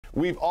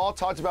We've all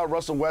talked about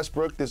Russell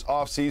Westbrook this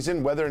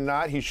offseason, whether or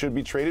not he should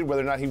be traded,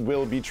 whether or not he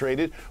will be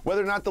traded,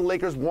 whether or not the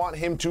Lakers want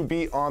him to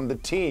be on the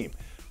team.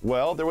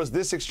 Well, there was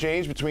this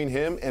exchange between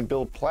him and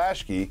Bill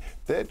Plaschke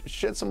that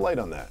shed some light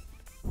on that.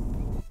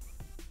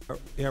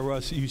 Yeah,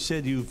 Russ, you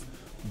said you're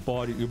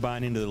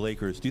buying into the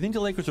Lakers. Do you think the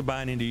Lakers are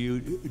buying into you?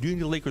 Do you think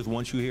the Lakers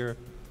want you here?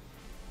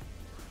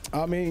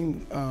 I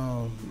mean,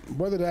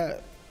 whether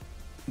that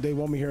they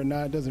want me here or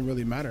not, it doesn't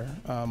really matter.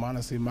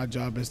 Honestly, my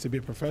job is to be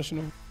a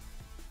professional.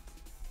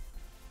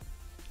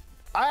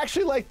 I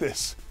actually like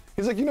this.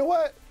 He's like, you know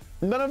what?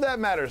 None of that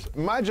matters.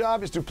 My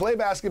job is to play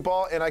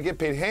basketball, and I get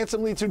paid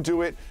handsomely to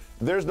do it.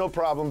 There's no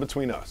problem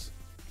between us.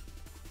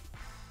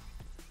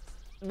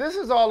 This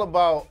is all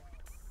about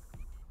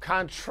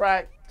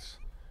contracts.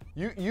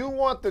 You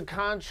want the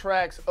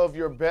contracts of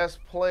your best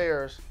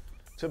players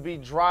to be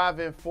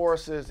driving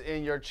forces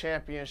in your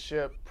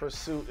championship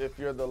pursuit if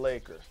you're the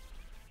Lakers.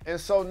 And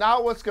so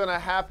now what's going to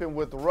happen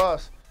with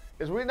Russ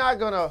is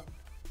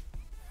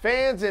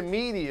fans and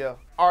media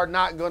are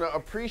not going to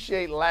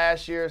appreciate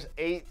last year's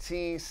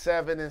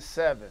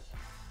 18-7-7.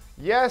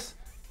 Yes,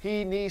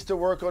 he needs to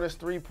work on his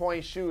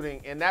three-point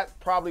shooting, and that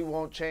probably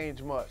won't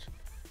change much.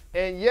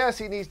 And yes,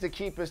 he needs to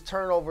keep his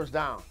turnovers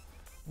down.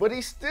 But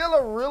he's still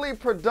a really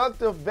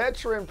productive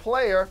veteran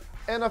player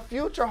and a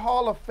future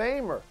Hall of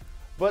Famer.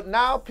 But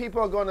now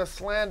people are going to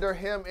slander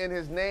him in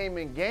his name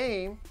and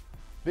game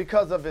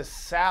because of his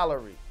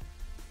salary.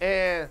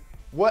 And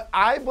what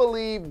I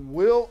believe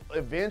will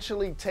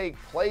eventually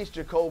take place,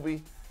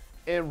 Jacoby,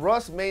 and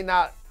Russ may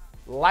not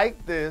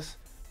like this,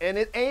 and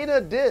it ain't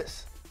a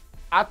diss.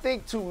 I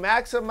think to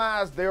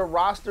maximize their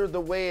roster the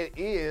way it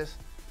is,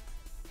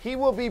 he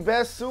will be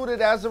best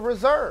suited as a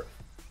reserve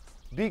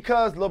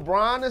because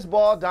LeBron is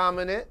ball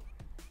dominant,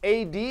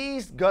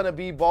 AD's gonna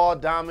be ball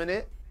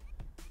dominant.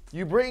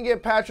 You bring in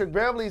Patrick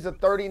Beverly's a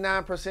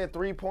 39%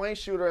 three-point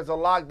shooter as a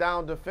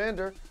lockdown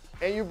defender,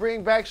 and you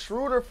bring back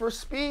Schroeder for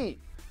speed.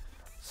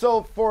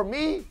 So for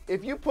me,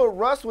 if you put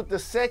Russ with the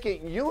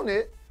second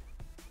unit,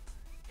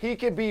 he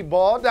could be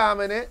ball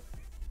dominant,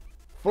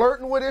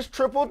 flirting with his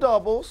triple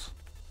doubles,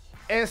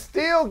 and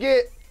still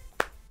get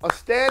a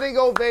standing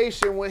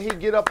ovation when he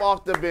get up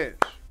off the bench.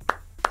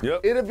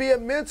 Yep. It'll be a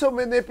mental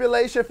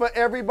manipulation for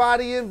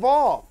everybody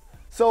involved.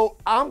 So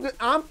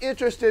I'm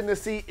interested to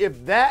see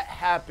if that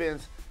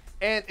happens,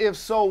 and if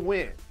so,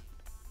 when.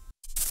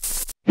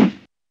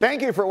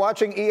 Thank you for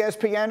watching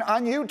ESPN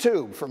on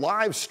YouTube. For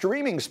live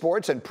streaming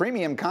sports and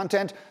premium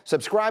content,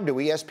 subscribe to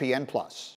ESPN+.